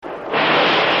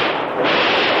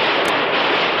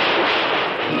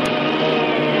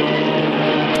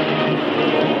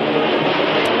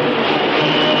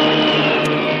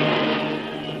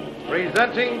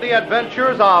presenting the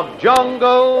adventures of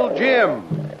Jungle Jim.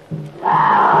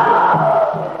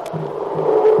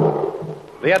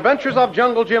 The Adventures of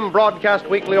Jungle Jim, broadcast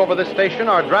weekly over this station,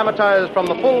 are dramatized from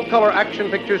the full-color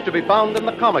action pictures to be found in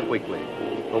the Comic Weekly,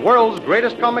 the world's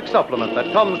greatest comic supplement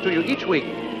that comes to you each week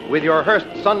with your Hearst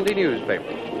Sunday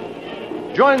newspaper.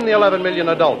 Join the 11 million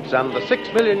adults and the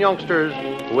 6 million youngsters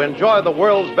who enjoy the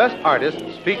world's best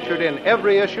artists featured in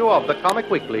every issue of the Comic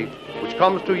Weekly, which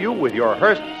comes to you with your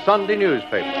Hearst Sunday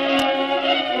newspaper.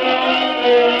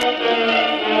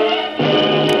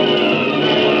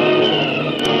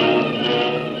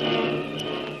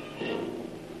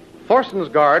 Thorson's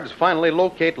guards finally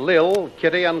locate Lil,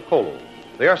 Kitty, and Kolo.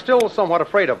 They are still somewhat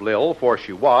afraid of Lil, for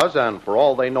she was, and for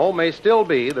all they know, may still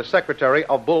be, the secretary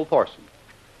of Bull Thorson.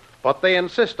 But they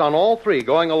insist on all three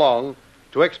going along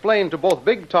to explain to both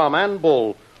Big Tom and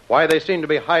Bull why they seem to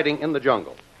be hiding in the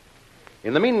jungle.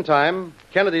 In the meantime,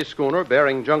 Kennedy's schooner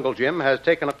bearing Jungle Jim has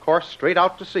taken a course straight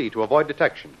out to sea to avoid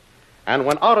detection. And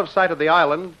when out of sight of the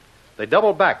island, they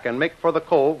double back and make for the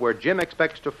cove where Jim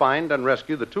expects to find and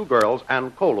rescue the two girls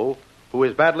and Kolo, who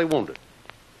is badly wounded.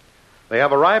 They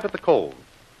have arrived at the cove.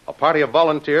 A party of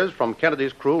volunteers from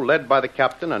Kennedy's crew, led by the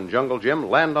captain and Jungle Jim,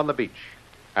 land on the beach.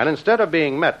 And instead of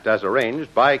being met as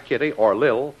arranged by Kitty or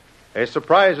Lil, a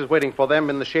surprise is waiting for them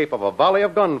in the shape of a volley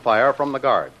of gunfire from the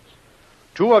guards.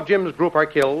 2 of Jim's group are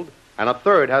killed, and a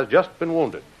third has just been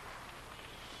wounded.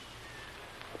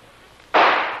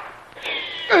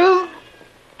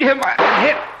 Jim, I'm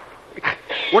hit.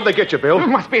 Where'd they get you, Bill? It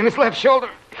must be in his left shoulder.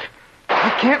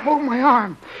 I can't move my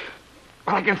arm,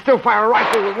 but I can still fire a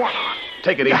rifle with one arm.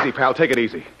 Take it easy, pal. Take it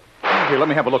easy. Here, let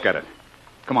me have a look at it.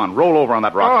 Come on, roll over on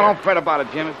that rock there. Don't fret about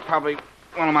it, Jim. It's probably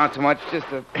won't amount to much. Just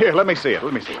a... Here, let me see it.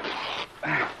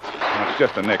 It's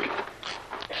just a nick.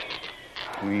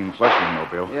 Clean flesh, you know,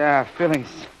 Bill. Yeah,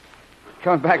 feelings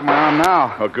coming back in my arm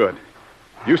now. Oh, good.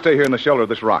 You stay here in the shelter of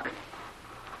this rock.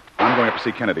 I'm going up to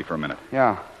see Kennedy for a minute.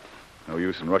 Yeah. No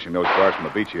use in rushing those guards from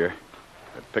the beach here.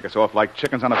 They'd pick us off like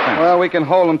chickens on a fence. Well, we can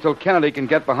hold them till Kennedy can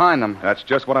get behind them. That's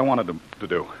just what I wanted to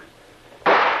do.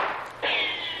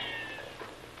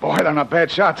 Boy, they're not bad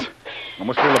shots.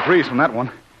 Almost feel the breeze from that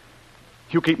one.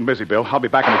 You keep them busy, Bill. I'll be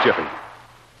back in a jiffy.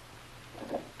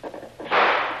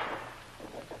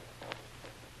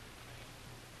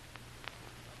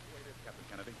 Captain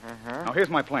Kennedy. Now, here's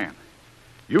my plan.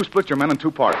 You split your men in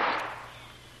 2 parties.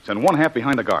 Send one half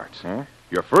behind the guards.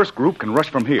 Your first group can rush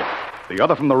from here, the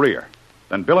other from the rear.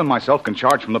 Then Bill and myself can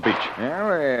charge from the beach.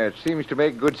 Well, it seems to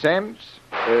make good sense.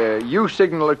 You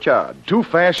signal a charge. 2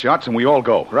 fast shots and we all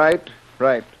go. Right.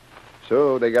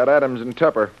 So they got Adams and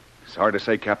Tupper. It's hard to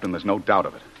say, Captain. There's no doubt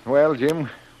of it. Well, Jim,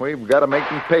 we've got to make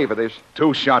them pay for this.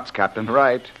 2 shots, Captain.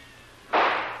 Right.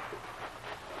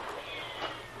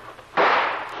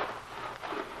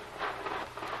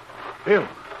 Bill.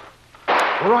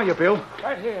 Where are you, Bill?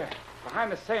 Right here,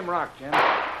 behind the same rock, Jim.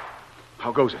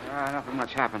 How goes it? Nothing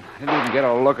much happened. I didn't even get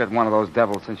a look at one of those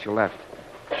devils since you left.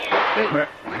 Well,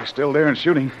 they're still there and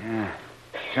shooting. Yeah.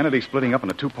 Kennedy's splitting up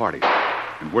into 2 parties,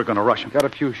 and we're going to rush them. Got a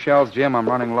few shells, Jim. I'm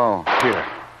running low. Here.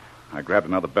 I grabbed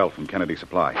another belt from Kennedy's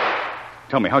supply.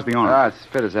 Tell me, how's the arm? It's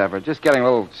fit as ever. Just getting a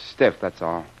little stiff, that's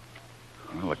all.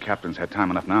 Well, the captain's had time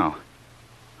enough now.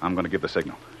 I'm going to give the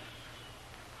signal.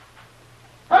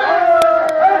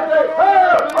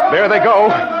 There they go.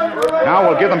 Now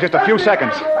we'll give them just a few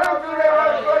seconds. Come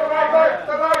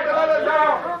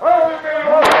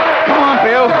on,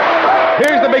 Bill.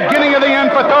 Here's the beginning of the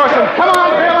end for Thorson. Come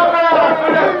on, Bill.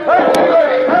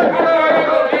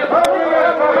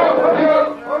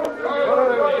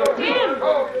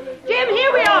 Jim,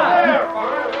 here we are.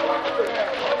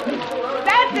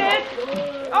 That's it.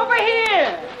 Over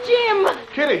here. Jim.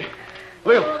 Kitty.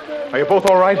 Lil, are you both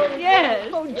all right? Yes.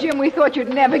 Oh, Jim, we thought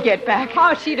you'd never get back.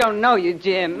 Oh, she don't know you,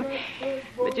 Jim.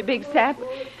 But you big sap,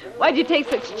 why'd you take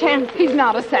such chances? He's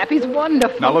not a sap. He's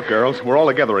wonderful. Now, look, girls, we're all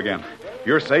together again.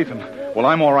 You're safe, and, well,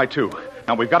 I'm all right, too.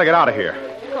 Now, we've got to get out of here.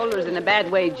 Kohler's in a bad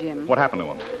way, Jim. What happened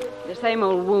to him? The same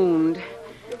old wound.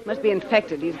 Must be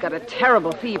infected. He's got a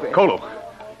terrible fever. Kolo.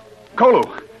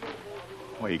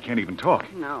 Well, he can't even talk.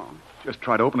 No. Just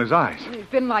try to open his eyes. He's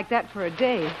been like that for a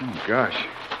day. Oh, gosh.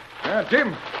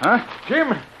 Jim. Huh?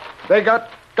 Jim, they got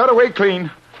away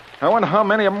clean. I wonder how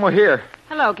many of them were here.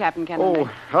 Hello, Captain Kennedy. Oh,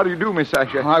 how do you do, Miss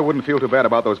Sasha? I wouldn't feel too bad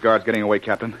about those guards getting away,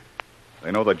 Captain.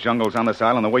 They know the jungle's on this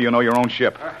island the way you know your own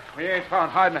ship. We ain't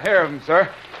found hiding a hair of them, sir.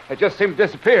 They just seem to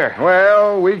disappear.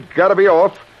 Well, we got to be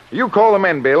off. You call the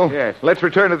men, Bill. Yes. Let's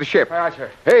return to the ship. All right, sir.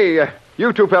 Hey,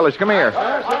 you 2 fellas, come here.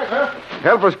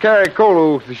 Help us carry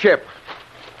Kolo to the ship.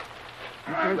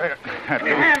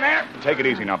 Take it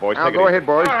easy now, boys. Now, Take it go easy. ahead,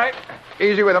 boys. All right.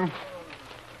 Easy with them.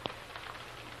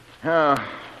 Well,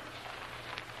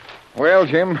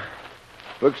 Jim,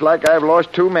 looks like I've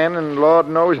lost 2 men, and Lord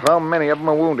knows how many of them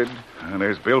are wounded. And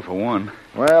there's Bill for one.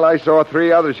 Well, I saw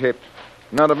 3 others hit.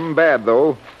 None of them bad,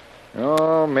 though.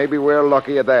 Oh, maybe we're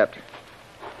lucky at that.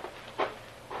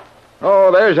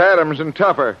 Oh, there's Adams and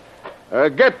Tupper.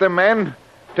 Get them, men.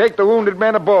 Take the wounded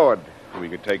men aboard. We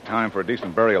could take time for a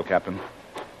decent burial, Captain.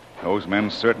 Those men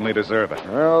certainly deserve it.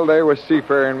 Well, they were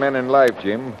seafaring men in life,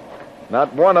 Jim.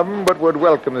 Not one of them but would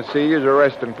welcome the sea as a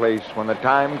resting place when the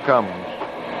time comes.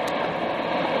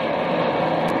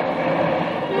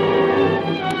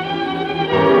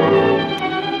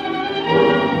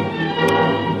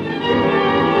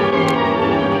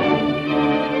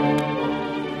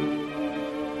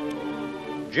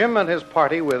 Jim and his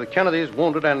party, with Kennedy's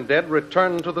wounded and dead,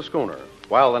 return to the schooner,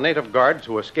 while the native guards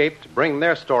who escaped bring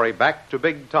their story back to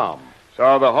Big Tom.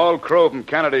 So the whole crew from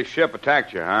Kennedy's ship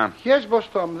attacked you, huh? Yes, Boss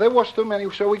Tom. There was too many,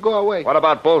 so we go away. What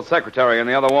about Bull's secretary and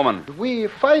the other woman? We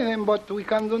fight him, but we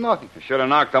can't do nothing. You should have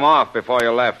knocked them off before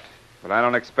you left. But I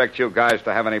don't expect you guys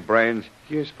to have any brains.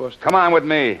 Yes, Boss Tom. Come on with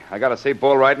me. I got to see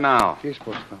Bull right now. Yes,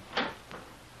 Boss Tom.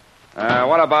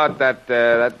 What about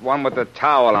that one with the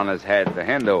towel on his head, the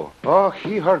Hindu? Oh,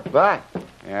 he hurt bad.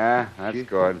 Yeah, that's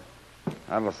good.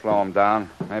 That'll slow him down.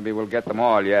 Maybe we'll get them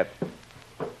all yet.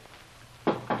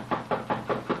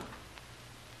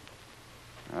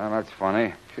 Well, that's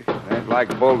funny. It ain't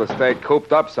like Bull to stay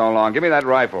cooped up so long. Give me that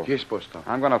rifle. Yes, Boss Tom.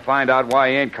 I'm going to find out why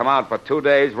he ain't come out for 2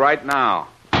 days right now.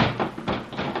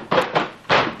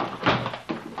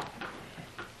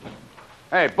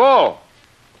 Hey, Bull!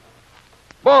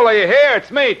 Bull, are you here? It's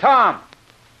me, Tom.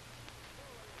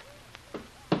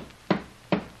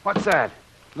 What's that?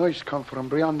 Noise come from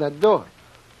beyond that door.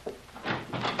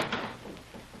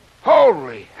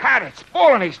 Holy hat, it's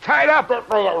Bull and he's tied up.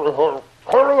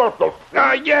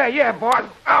 Yeah, boss.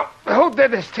 Oh, who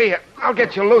did this to you? I'll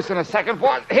get you loose in a second,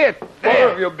 boss. Here, Where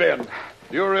have you been?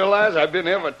 You realize I've been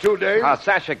here for 2 days?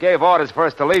 Sasha gave orders for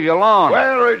us to leave you alone.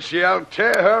 Where is she? I'll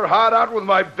tear her heart out with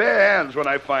my bare hands when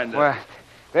I find her. Well,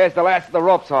 there's the last of the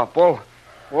ropes off, Bull.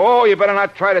 Oh, you better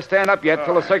not try to stand up yet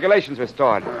till the circulation's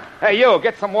restored. Hey, you,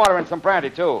 get some water and some brandy,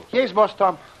 too. Yes, Boss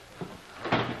Tom.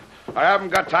 I haven't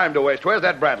got time to waste. Where's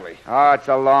that Bradley? Oh, it's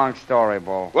a long story,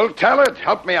 Bull. Well, tell it.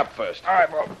 Help me up first. All right,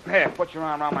 Bull. Here, put your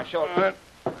arm around my shoulder.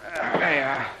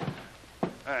 There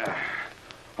you are.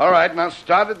 All right, now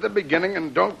start at the beginning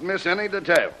and don't miss any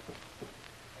detail.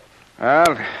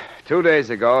 Well, 2 days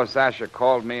ago, Sasha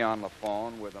called me on the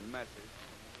phone with a message.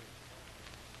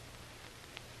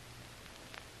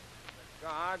 The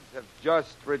guards have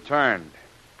just returned.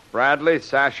 Bradley,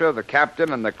 Sasha, the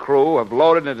captain, and the crew have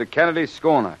loaded into Kennedy's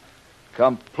schooner.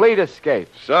 Complete escape.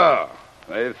 So,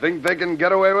 they think they can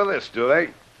get away with this, do they?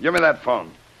 Give me that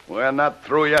phone. We're not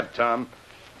through yet, Tom.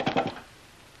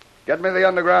 Get me the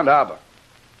underground harbor.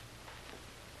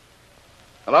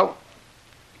 Hello?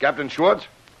 Captain Schwartz?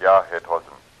 Ja, Herr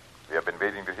Thorsten. We have been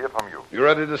waiting to hear from you. You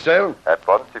ready to sail? At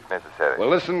once, if necessary. Well,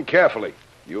 listen carefully.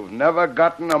 You've never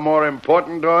gotten a more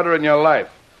important order in your life.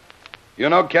 You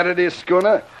know Kennedy's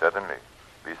schooner? Certainly.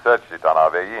 We searched it on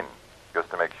our way in, just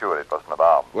to make sure it was not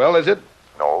armed. Well, is it?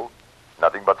 No,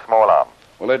 nothing but small arms.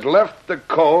 Well, it left the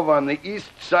cove on the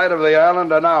east side of the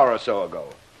island an hour or so ago.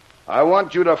 I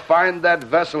want you to find that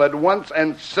vessel at once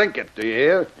and sink it, do you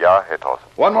hear? Ja, Herr Thorsten.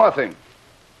 One more thing.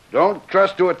 Don't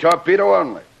trust to a torpedo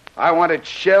only. I want it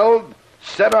shelled,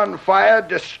 set on fire,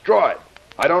 destroyed.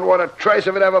 I don't want a trace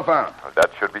of it ever found. Well,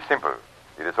 that should be simple.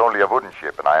 It is only a wooden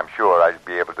ship, and I am sure I'll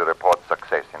be able to report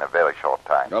success in a very short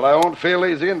time. Well, I won't feel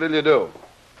easy until you do.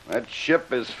 That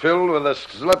ship is filled with the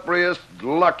slipperiest,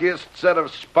 luckiest set of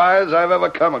spies I've ever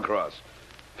come across.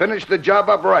 Finish the job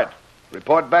up right.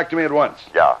 Report back to me at once.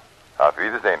 Ja. Auf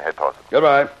Wiedersehen, Herr Thorsten.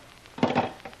 Goodbye.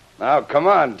 Now, come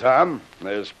on, Tom.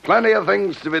 There's plenty of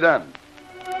things to be done.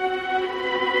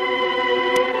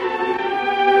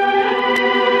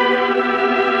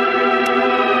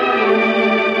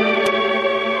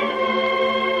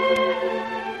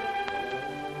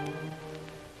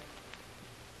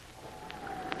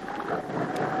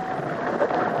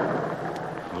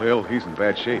 Lil, he's in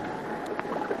bad shape. In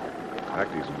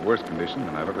fact, he's in worse condition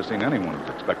than I've ever seen anyone who's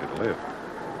expected to live.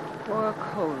 Poor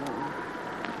Colo.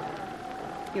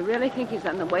 You really think he's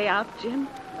on the way out, Jim?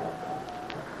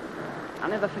 I'll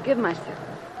never forgive myself.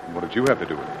 What did you have to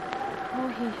do with it?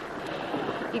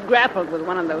 Oh, he grappled with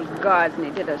one of those guards, and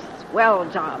he did a swell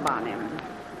job on him.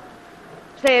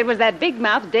 Say, it was that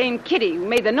big-mouthed Dame Kitty who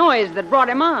made the noise that brought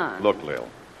him on. Look, Lil,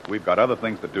 we've got other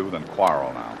things to do than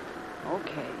quarrel now.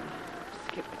 Okay.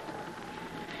 Skip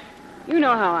it. You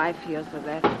know how I feel, so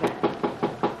that's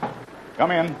that.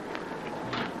 Come in.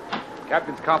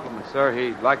 Captain's compliments, sir.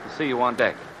 He'd like to see you on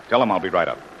deck. Tell him I'll be right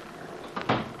up.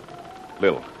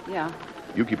 Lil, Yeah.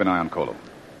 you keep an eye on Colo.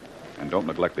 And don't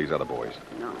neglect these other boys.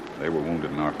 No. They were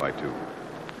wounded in our fight, too.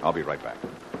 I'll be right back.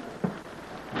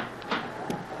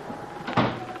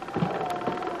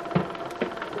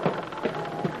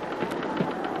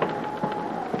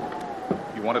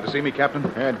 You wanted to see me, Captain?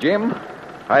 Jim,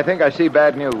 I think I see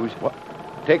bad news. What?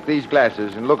 Take these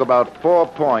glasses and look about 4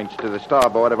 points to the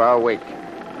starboard of our wake.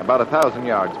 About 1,000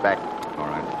 yards back. All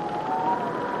right.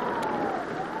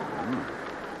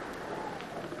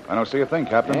 I don't see a thing,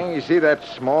 Captain. Hey, you see that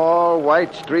small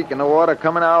white streak in the water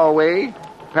coming our way,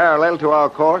 parallel to our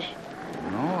course?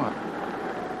 No.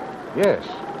 Yes.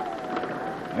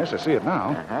 Yes, I see it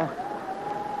now. Uh-huh.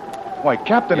 Why,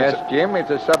 Captain, Yes, it's... Jim, it's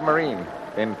a submarine.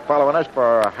 Been following us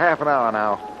for half an hour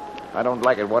now. I don't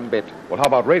like it one bit. Well, how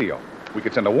about radio? We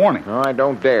could send a warning. No, I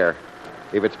don't dare.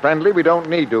 If it's friendly, we don't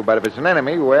need to, but if it's an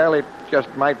enemy, well, it just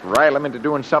might rile them into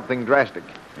doing something drastic.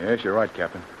 Yes, you're right,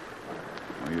 Captain.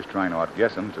 We're just trying to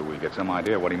outguess him till we get some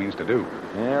idea what he means to do.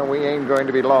 Yeah, we ain't going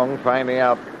to be long finding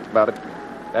out about it.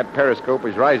 That periscope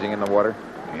is rising in the water.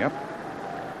 Yep.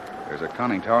 There's a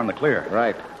conning tower in the clear.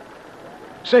 Right.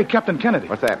 Say, Captain Kennedy.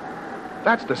 What's that?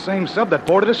 That's the same sub that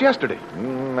boarded us yesterday.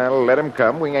 Well, let him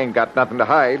come. We ain't got nothing to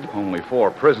hide. Only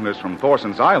 4 prisoners from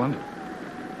Thorson's Island.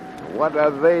 What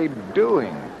are they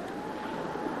doing?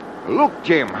 Look,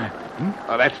 Jim.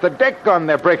 Oh, that's the deck gun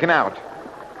they're breaking out.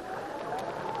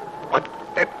 What?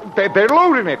 They're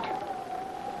loading it.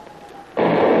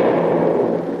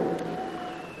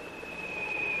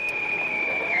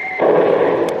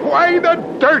 Why, the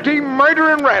dirty,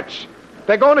 murdering rats.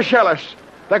 They're going to shell us.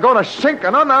 They're going to sink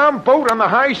an unarmed boat on the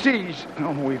high seas.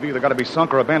 Oh, we've either got to be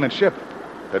sunk or abandoned ship.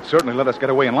 They'd certainly let us get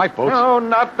away in lifeboats. No,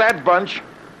 not that bunch.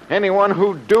 Anyone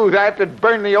who'd do that'd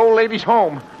burn the old lady's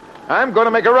home. I'm going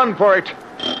to make a run for it.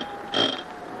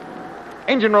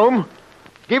 Engine room,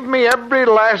 give me every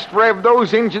last rev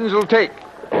those engines will take.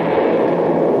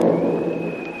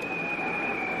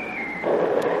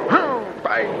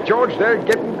 By George, they're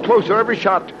getting closer every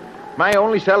shot. My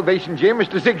only salvation, Jim, is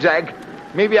to zigzag.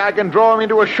 Maybe I can draw them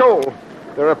into a shoal.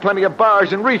 There are plenty of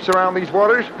bars and reefs around these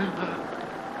waters.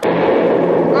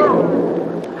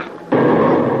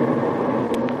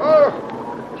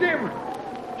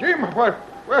 Jim,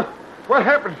 what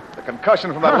happened? The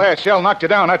concussion from that last shell knocked you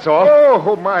down, that's all.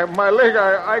 Oh, my leg,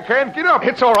 I can't get up.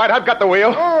 It's all right, I've got the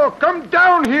wheel. Oh, come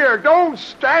down here. Don't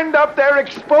stand up there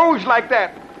exposed like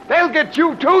that. They'll get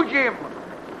you too, Jim.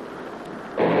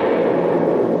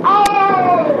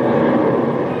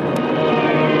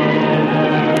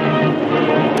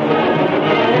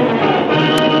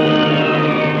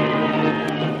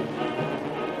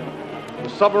 The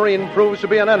submarine proves to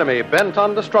be an enemy bent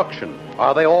on destruction.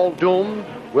 Are they all doomed?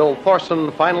 Will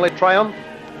Thorson finally triumph?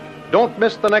 Don't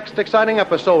miss the next exciting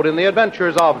episode in the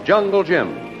adventures of Jungle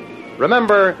Jim.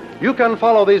 Remember, you can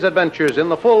follow these adventures in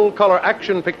the full-color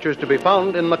action pictures to be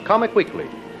found in the Comic Weekly,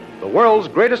 the world's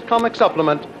greatest comic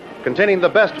supplement containing the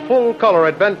best full-color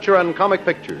adventure and comic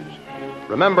pictures.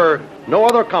 Remember, no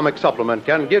other comic supplement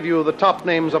can give you the top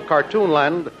names of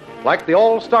Cartoonland like the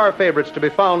all-star favorites to be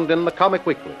found in the Comic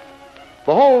Weekly.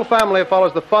 The whole family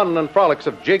follows the fun and frolics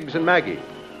of Jiggs and Maggie,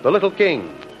 the Little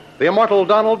King, the immortal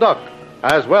Donald Duck,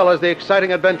 as well as the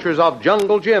exciting adventures of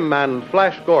Jungle Jim and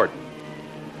Flash Gordon.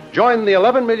 Join the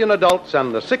 11 million adults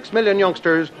and the 6 million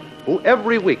youngsters who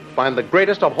every week find the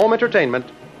greatest of home entertainment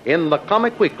in the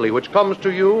Comic Weekly, which comes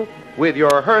to you with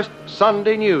your Hearst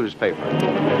Sunday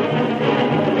newspaper.